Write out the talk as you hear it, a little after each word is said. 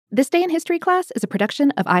This Day in History class is a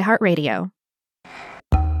production of iHeartRadio.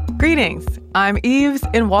 Greetings, I'm Eves,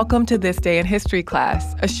 and welcome to This Day in History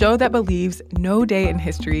class, a show that believes no day in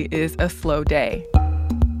history is a slow day.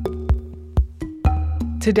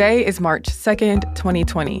 Today is March 2nd,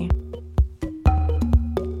 2020.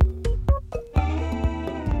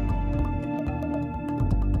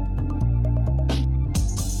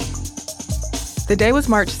 The day was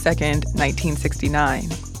March 2nd, 1969.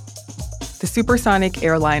 The supersonic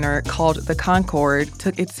airliner called the Concorde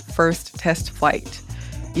took its first test flight.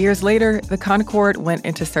 Years later, the Concorde went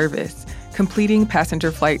into service, completing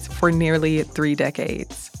passenger flights for nearly 3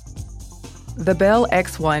 decades. The Bell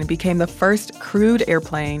X-1 became the first crewed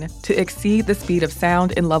airplane to exceed the speed of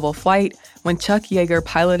sound in level flight when Chuck Yeager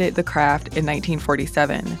piloted the craft in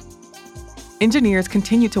 1947. Engineers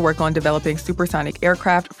continued to work on developing supersonic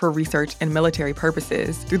aircraft for research and military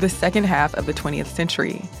purposes through the second half of the 20th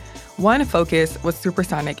century. One focus was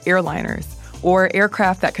supersonic airliners, or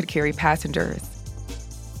aircraft that could carry passengers.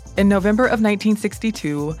 In November of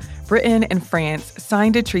 1962, Britain and France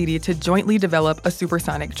signed a treaty to jointly develop a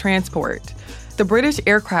supersonic transport. The British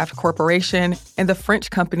Aircraft Corporation and the French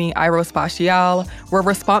company Aerospatiale were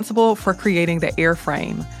responsible for creating the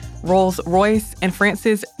airframe. Rolls-Royce and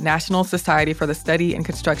France's National Society for the Study and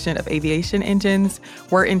Construction of Aviation Engines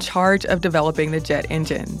were in charge of developing the jet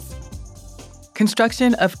engines.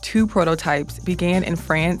 Construction of 2 prototypes began in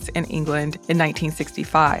France and England in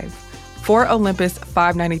 1965. 4 Olympus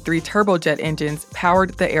 593 turbojet engines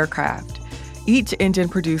powered the aircraft. Each engine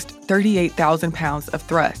produced 38,000 pounds of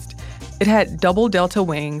thrust. It had double delta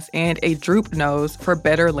wings and a droop nose for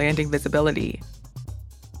better landing visibility.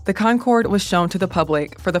 The Concorde was shown to the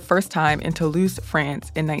public for the first time in Toulouse, France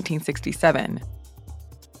in 1967.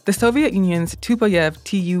 The Soviet Union's Tupolev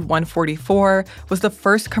Tu-144 was the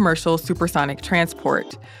first commercial supersonic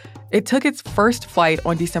transport. It took its first flight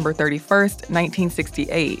on December 31st,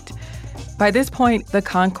 1968. By this point, the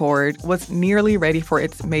Concorde was nearly ready for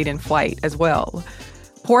its maiden flight as well.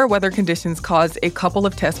 Poor weather conditions caused a couple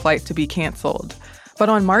of test flights to be canceled. But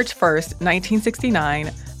on March 1st, 1969,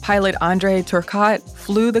 pilot Andrei Turcot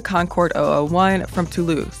flew the Concorde 001 from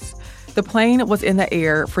Toulouse. The plane was in the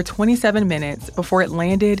air for 27 minutes before it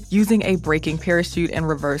landed using a braking parachute and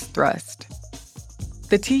reverse thrust.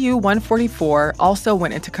 The Tu-144 also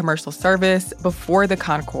went into commercial service before the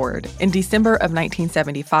Concorde in December of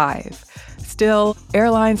 1975. Still,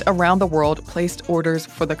 airlines around the world placed orders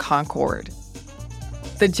for the Concorde.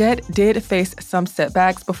 The jet did face some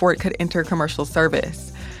setbacks before it could enter commercial service.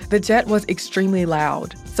 The jet was extremely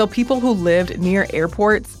loud, so people who lived near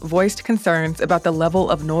airports voiced concerns about the level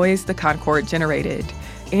of noise the Concorde generated.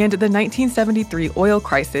 And the 1973 oil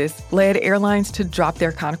crisis led airlines to drop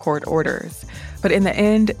their Concorde orders. But in the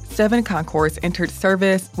end, 7 Concordes entered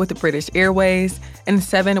service with British Airways and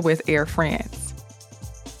 7 with Air France.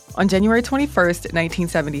 On January 21st,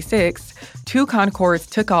 1976, 2 Concordes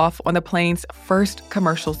took off on the plane's first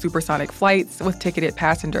commercial supersonic flights with ticketed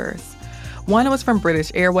passengers. One was from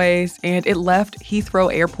British Airways, and it left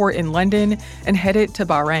Heathrow Airport in London and headed to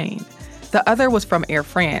Bahrain. The other was from Air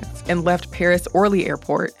France and left Paris-Orly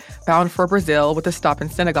Airport, bound for Brazil with a stop in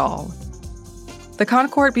Senegal. The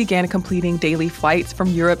Concorde began completing daily flights from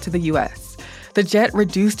Europe to the U.S. The jet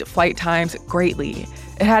reduced flight times greatly.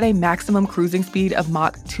 It had a maximum cruising speed of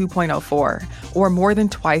Mach 2.04, or more than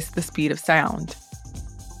twice the speed of sound.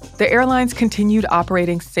 The airlines continued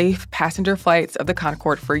operating safe passenger flights of the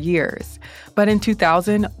Concorde for years. But in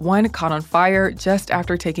 2000, one caught on fire just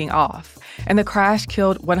after taking off, and the crash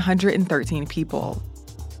killed 113 people.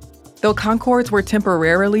 Though Concordes were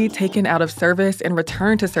temporarily taken out of service and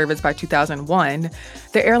returned to service by 2001,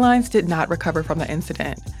 the airlines did not recover from the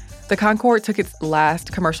incident. The Concorde took its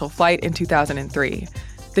last commercial flight in 2003.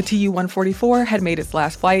 The Tu-144 had made its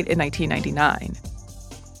last flight in 1999.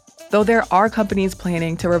 Though there are companies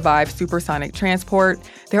planning to revive supersonic transport,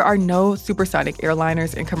 there are no supersonic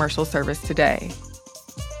airliners in commercial service today.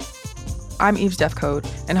 I'm Eves Jeffcoat,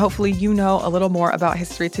 and hopefully you know a little more about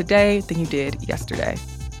history today than you did yesterday.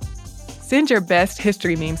 Send your best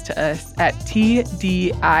history memes to us at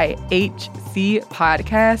TDIHC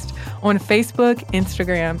Podcast on Facebook,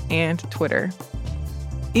 Instagram, and Twitter.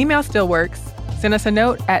 Email still works. Send us a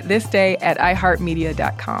note at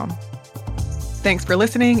thisday@iheartmedia.com. Thanks for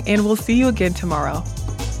listening, and we'll see you again tomorrow.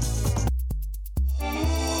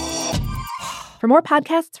 For more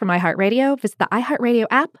podcasts from iHeartRadio, visit the iHeartRadio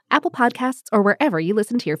app, Apple Podcasts, or wherever you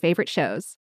listen to your favorite shows.